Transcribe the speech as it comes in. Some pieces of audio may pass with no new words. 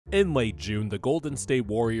In late June, the Golden State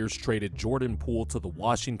Warriors traded Jordan Poole to the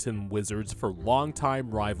Washington Wizards for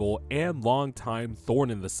longtime rival and longtime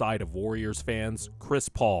thorn in the side of Warriors fans, Chris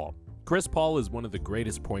Paul. Chris Paul is one of the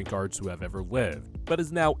greatest point guards who have ever lived, but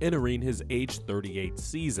is now entering his age 38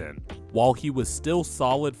 season. While he was still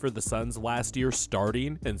solid for the Suns last year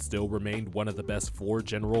starting and still remained one of the best floor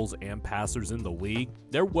generals and passers in the league,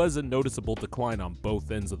 there was a noticeable decline on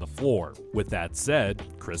both ends of the floor. With that said,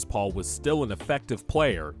 Chris Paul was still an effective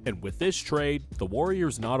player, and with this trade, the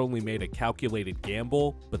Warriors not only made a calculated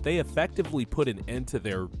gamble, but they effectively put an end to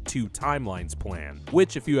their two timelines plan,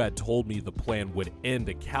 which if you had told me the plan would end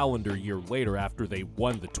a calendar year later after they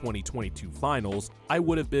won the 2022 finals, I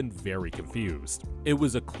would have been very confused. It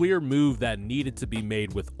was a clear move that needed to be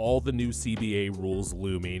made with all the new CBA rules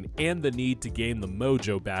looming and the need to gain the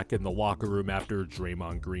mojo back in the locker room after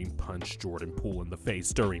Draymond Green punched Jordan Poole in the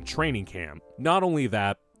face during training camp. Not only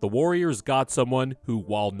that, the Warriors got someone who,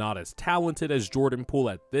 while not as talented as Jordan Poole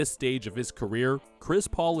at this stage of his career, Chris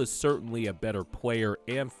Paul is certainly a better player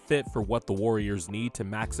and fit for what the Warriors need to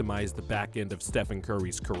maximize the back end of Steph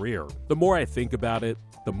Curry's career. The more I think about it,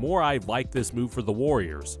 the more I like this move for the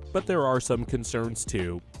Warriors, but there are some concerns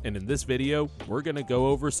too, and in this video, we're going to go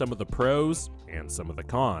over some of the pros and some of the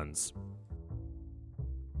cons.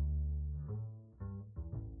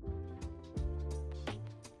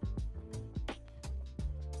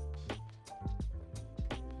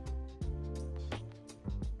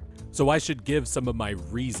 So I should give some of my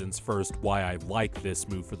reasons first why I like this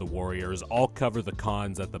move for the Warriors. I'll cover the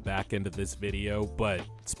cons at the back end of this video, but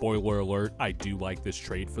spoiler alert, I do like this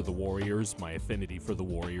trade for the Warriors. My affinity for the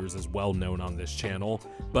Warriors is well known on this channel.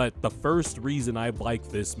 But the first reason I like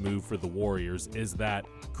this move for the Warriors is that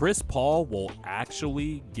Chris Paul will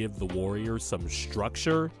actually give the Warriors some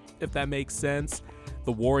structure, if that makes sense.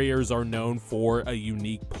 The Warriors are known for a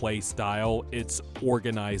unique play style. It's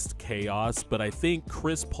organized chaos, but I think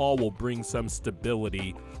Chris Paul will bring some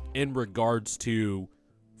stability in regards to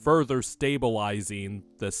further stabilizing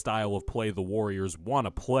the style of play the Warriors want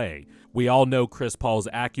to play. We all know Chris Paul's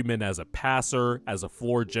acumen as a passer, as a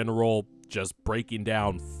floor general, just breaking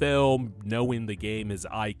down film, knowing the game, his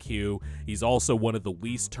IQ. He's also one of the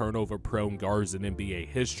least turnover-prone guards in NBA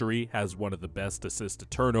history, has one of the best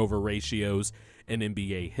assist-to-turnover ratios in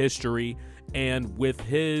NBA history, and with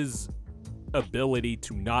his ability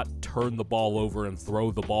to not turn the ball over and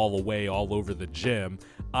throw the ball away all over the gym,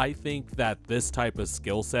 I think that this type of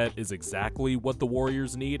skill set is exactly what the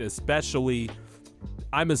Warriors need, especially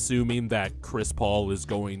I'm assuming that Chris Paul is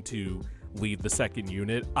going to lead the second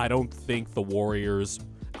unit. I don't think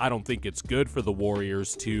it's good for the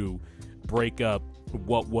Warriors to break up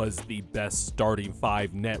what was the best starting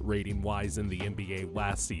five net rating wise in the NBA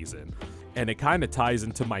last season. And it kind of ties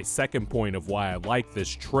into my second point of why I like this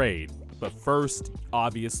trade. But first,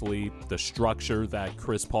 obviously, the structure that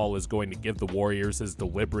Chris Paul is going to give the Warriors, his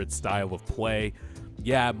deliberate style of play.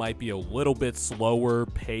 Yeah, it might be a little bit slower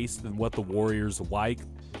paced than what the Warriors like,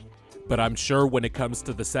 but I'm sure when it comes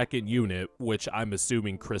to the second unit, which I'm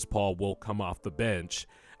assuming Chris Paul will come off the bench,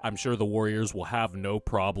 I'm sure the Warriors will have no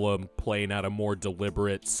problem playing at a more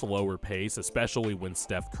deliberate, slower pace, especially when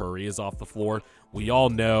Steph Curry is off the floor. We all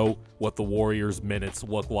know what the Warriors' minutes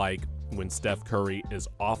look like when Steph Curry is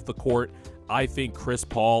off the court. I think Chris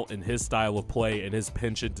Paul and his style of play and his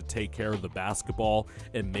penchant to take care of the basketball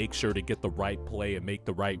and make sure to get the right play and make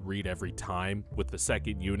the right read every time with the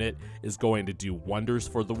second unit is going to do wonders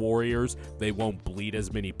for the Warriors. They won't bleed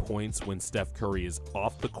as many points when Steph Curry is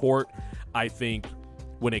off the court. I think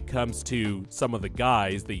when it comes to some of the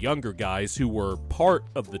guys, the younger guys who were part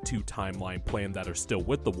of the two timeline plan that are still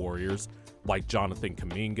with the Warriors, like Jonathan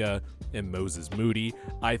Kuminga and Moses Moody,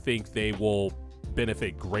 I think they will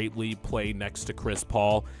benefit greatly playing next to Chris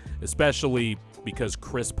Paul, especially because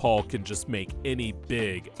Chris Paul can just make any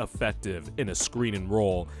big effective in a screen and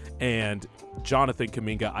roll. And Jonathan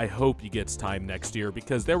Kuminga, I hope he gets time next year,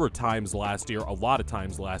 because there were times last year, a lot of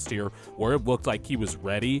times last year, where it looked like he was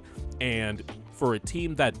ready, and for a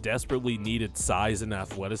team that desperately needed size and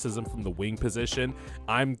athleticism from the wing position,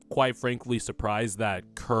 I'm quite frankly surprised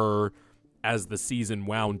that Kerr, as the season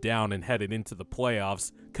wound down and headed into the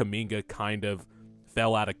playoffs, Kuminga kind of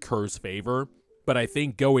fell out of Kerr's favor. But I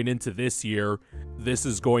think going into this year, this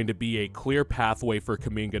is going to be a clear pathway for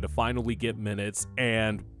Kuminga to finally get minutes,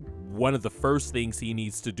 and one of the first things he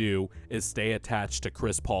needs to do is stay attached to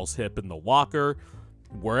Chris Paul's hip in the locker,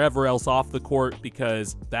 wherever else off the court,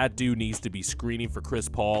 because that dude needs to be screening for Chris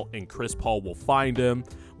Paul, and Chris Paul will find him,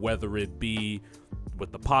 whether it be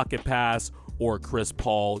with the pocket pass or Chris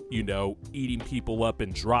Paul, you know, eating people up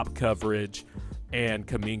in drop coverage and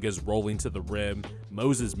Kuminga's rolling to the rim,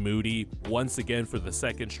 Moses Moody, once again for the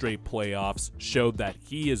second straight playoffs, showed that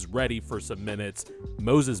he is ready for some minutes.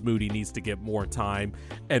 Moses Moody needs to get more time.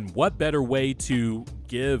 And what better way to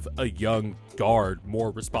give a young guard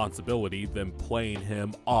more responsibility than playing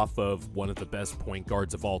him off of one of the best point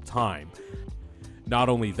guards of all time? Not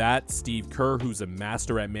only that, Steve Kerr, who's a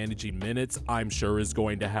master at managing minutes, I'm sure is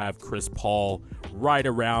going to have Chris Paul right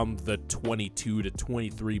around the 22 to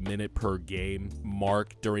 23 minute per game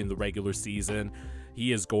mark during the regular season.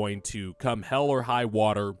 He is going to, come hell or high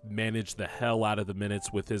water, manage the hell out of the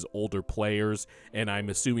minutes with his older players, and I'm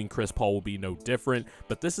assuming Chris Paul will be no different.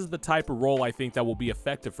 But this is the type of role I think that will be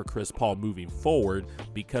effective for Chris Paul moving forward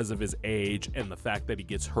because of his age and the fact that he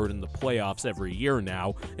gets hurt in the playoffs every year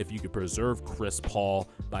now. If you could preserve Chris Paul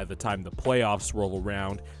by the time the playoffs roll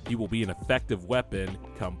around, he will be an effective weapon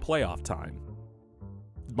come playoff time.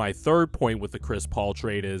 My third point with the Chris Paul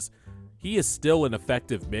trade is he is still an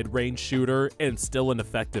effective mid-range shooter and still an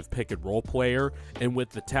effective pick-and-roll player, and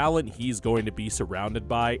with the talent he's going to be surrounded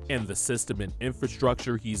by and the system and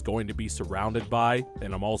infrastructure he's going to be surrounded by,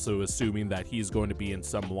 and I'm also assuming that he's going to be in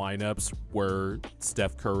some lineups where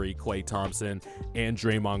Steph Curry, Klay Thompson, and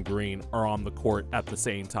Draymond Green are on the court at the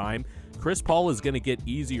same time, Chris Paul is going to get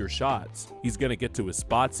easier shots. He's going to get to his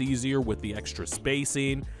spots easier with the extra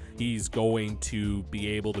spacing. He's going to be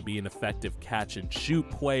able to be an effective catch-and-shoot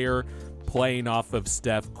player, playing off of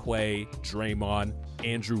Steph, Klay, Draymond,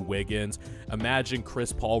 Andrew Wiggins. Imagine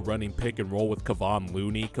Chris Paul running pick and roll with Kevon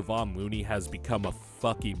Looney. Kevon Looney has become a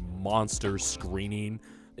fucking monster screening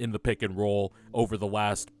in the pick and roll over the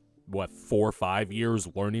last, 4 or 5 years,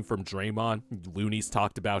 learning from Draymond. Looney's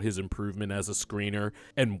talked about his improvement as a screener,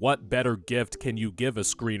 and what better gift can you give a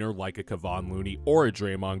screener like a Kevon Looney or a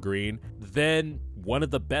Draymond Green than one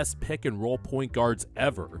of the best pick and roll point guards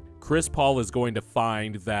ever? Chris Paul is going to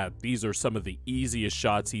find that these are some of the easiest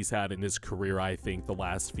shots he's had in his career, I think, the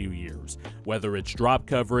last few years. Whether it's drop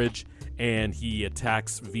coverage and he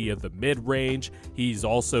attacks via the mid-range, he's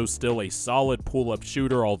also still a solid pull-up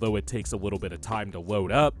shooter, although it takes a little bit of time to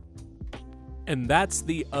load up. And that's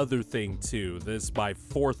the other thing too. This, my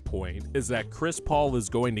fourth point, is that Chris Paul is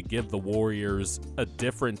going to give the Warriors a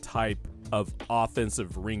different type of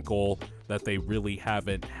offensive wrinkle that they really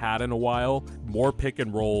haven't had in a while. More pick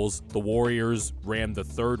and rolls. The Warriors ran the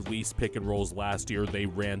third least pick and rolls last year. They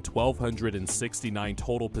ran 1,269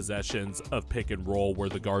 total possessions of pick and roll where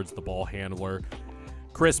the guard's the ball handler.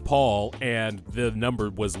 Chris Paul, and the number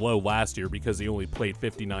was low last year because he only played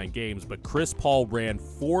 59 games, but Chris Paul ran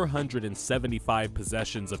 475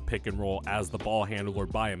 possessions of pick and roll as the ball handler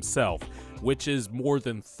by himself, which is more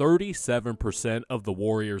than 37% of the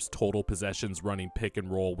Warriors' total possessions running pick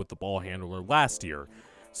and roll with the ball handler last year.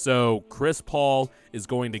 So Chris Paul is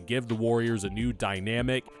going to give the Warriors a new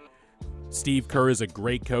dynamic. Steve Kerr is a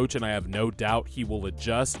great coach, and I have no doubt he will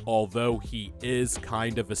adjust, although he is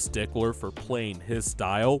kind of a stickler for playing his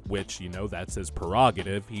style, which, you know, that's his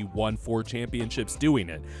prerogative. He won 4 championships doing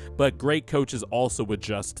it. But great coaches also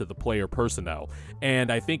adjust to the player personnel.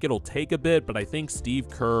 And I think it'll take a bit, but I think Steve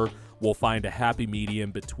Kerr will find a happy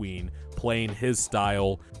medium between playing his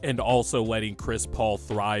style and also letting Chris Paul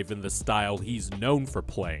thrive in the style he's known for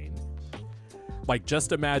playing. Like,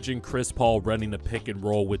 just imagine Chris Paul running a pick and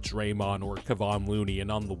roll with Draymond or Kevon Looney,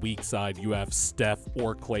 and on the weak side, you have Steph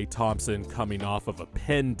or Klay Thompson coming off of a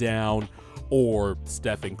pin down, or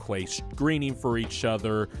Steph and Klay screening for each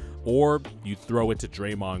other, or you throw it to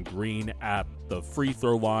Draymond Green at the free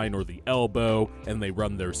throw line or the elbow, and they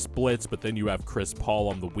run their splits, but then you have Chris Paul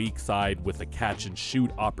on the weak side with a catch and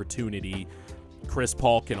shoot opportunity. Chris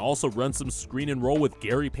Paul can also run some screen and roll with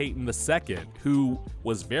Gary Payton II, who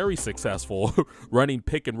was very successful running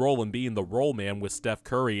pick and roll and being the roll man with Steph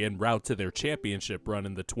Curry en route to their championship run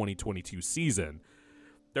in the 2022 season.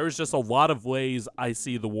 There's just a lot of ways I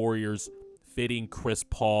see the Warriors fitting Chris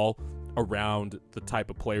Paul around the type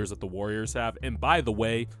of players that the Warriors have. And by the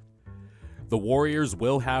way, the Warriors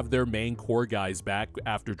will have their main core guys back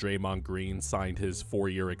after Draymond Green signed his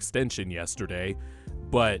 4-year extension yesterday,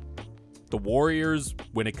 but the Warriors,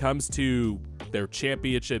 when it comes to their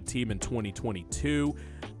championship team in 2022,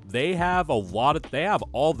 they have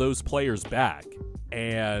all those players back,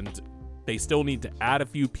 and they still need to add a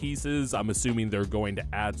few pieces. I'm assuming they're going to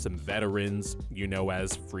add some veterans, you know,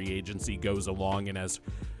 as free agency goes along and as,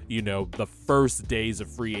 you know, the first days of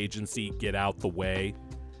free agency get out the way.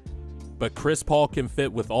 But Chris Paul can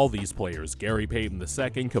fit with all these players. Gary Payton II,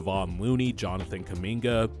 Kevon Looney, Jonathan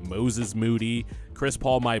Kuminga, Moses Moody. Chris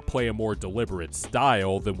Paul might play a more deliberate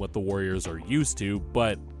style than what the Warriors are used to,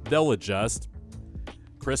 but they'll adjust.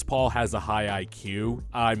 Chris Paul has a high IQ.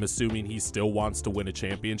 I'm assuming he still wants to win a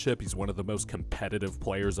championship. He's one of the most competitive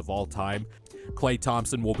players of all time. Klay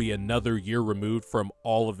Thompson will be another year removed from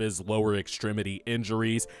all of his lower extremity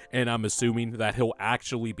injuries, and I'm assuming that he'll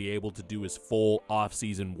actually be able to do his full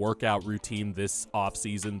offseason workout routine this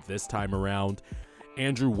offseason, this time around.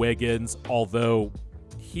 Andrew Wiggins, although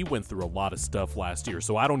he went through a lot of stuff last year,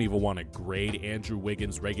 so I don't even want to grade Andrew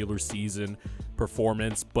Wiggins' regular season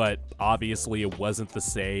performance, but obviously it wasn't the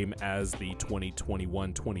same as the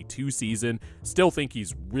 2021-22 season. Still think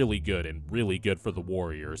he's really good and really good for the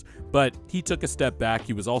Warriors, but he took a step back.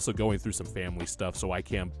 He was also going through some family stuff, so I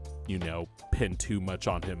can't, pin too much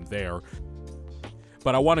on him there.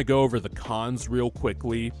 But I want to go over the cons real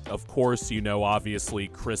quickly. Of course, obviously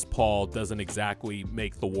Chris Paul doesn't exactly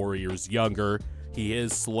make the Warriors younger. He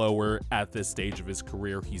is slower at this stage of his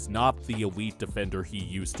career. He's not the elite defender he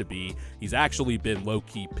used to be. He's actually been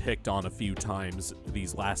low-key picked on a few times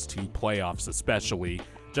these last two playoffs especially,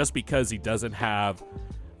 just because he doesn't have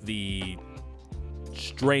the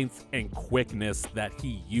strength and quickness that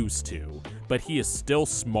he used to. But he is still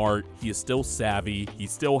smart, he is still savvy, he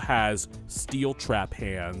still has steel trap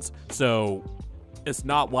hands, so it's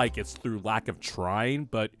not like it's through lack of trying,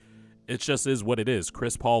 but it just is what it is.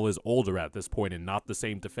 Chris Paul is older at this point and not the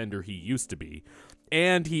same defender he used to be.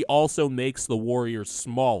 And he also makes the Warriors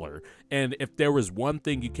smaller. And if there was one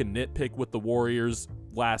thing you can nitpick with the Warriors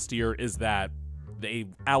last year is that they,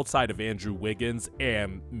 outside of Andrew Wiggins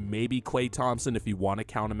and maybe Klay Thompson if you want to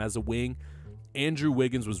count him as a wing, Andrew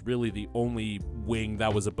Wiggins was really the only wing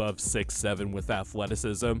that was above 6'7" with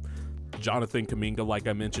athleticism. Jonathan Kuminga, like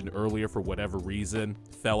I mentioned earlier, for whatever reason,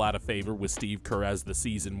 fell out of favor with Steve Kerr as the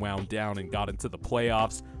season wound down and got into the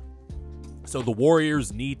playoffs. So the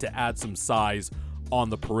Warriors need to add some size on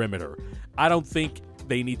the perimeter. I don't think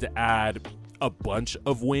they need to add a bunch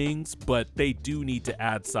of wings, but they do need to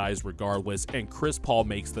add size regardless, and Chris Paul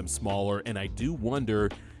makes them smaller, and I do wonder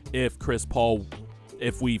if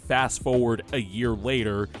if we fast forward a year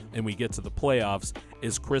later and we get to the playoffs,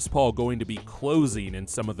 is Chris Paul going to be closing in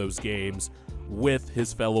some of those games with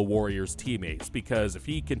his fellow Warriors teammates? Because if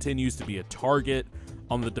he continues to be a target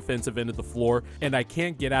on the defensive end of the floor, and I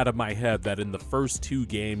can't get out of my head that in the first two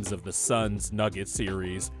games of the Suns-Nuggets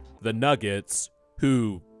series, the Nuggets,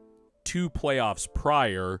 who 2 playoffs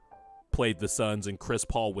prior played the Suns and Chris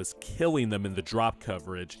Paul was killing them in the drop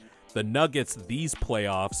coverage, the Nuggets these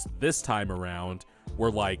playoffs this time around were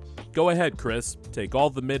like, go ahead, Chris, take all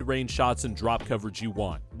the mid-range shots and drop coverage you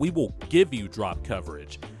want. We will give you drop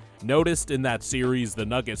coverage. Noticed in that series, the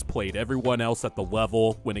Nuggets played everyone else at the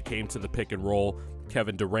level when it came to the pick and roll.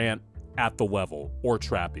 Kevin Durant at the level or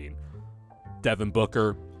trapping. Devin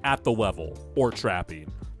Booker at the level or trapping.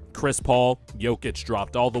 Chris Paul, Jokic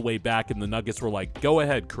dropped all the way back, and the Nuggets were like, go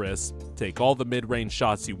ahead, Chris, take all the mid-range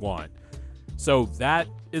shots you want. So that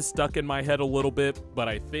is stuck in my head a little bit, but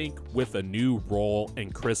I think with a new role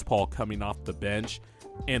and Chris Paul coming off the bench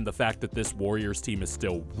and the fact that this Warriors team is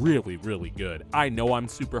still really, really good. I know I'm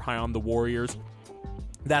super high on the Warriors.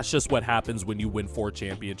 That's just what happens when you win 4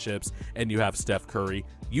 championships and you have Steph Curry.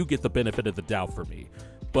 You get the benefit of the doubt for me.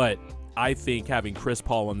 But I think having Chris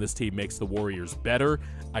Paul on this team makes the Warriors better.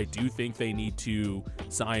 I do think they need to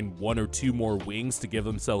sign 1 or 2 more wings to give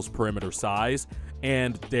themselves perimeter size.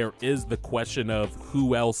 And there is the question of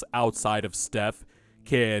who else outside of Steph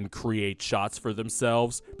can create shots for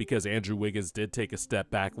themselves, because Andrew Wiggins did take a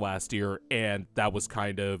step back last year, and that was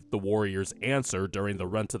kind of the Warriors' answer during the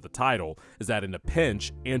run to the title, is that in a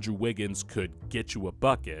pinch, Andrew Wiggins could get you a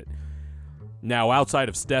bucket. Now, outside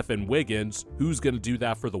of Steph and Wiggins, who's going to do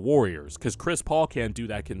that for the Warriors? Because Chris Paul can't do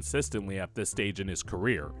that consistently at this stage in his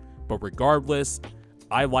career. But regardless,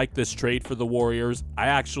 I like this trade for the Warriors. I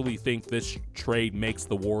actually think this trade makes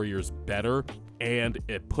the Warriors better, and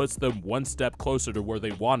it puts them one step closer to where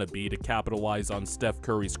they want to be to capitalize on Steph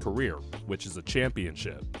Curry's career, which is a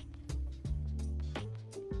championship.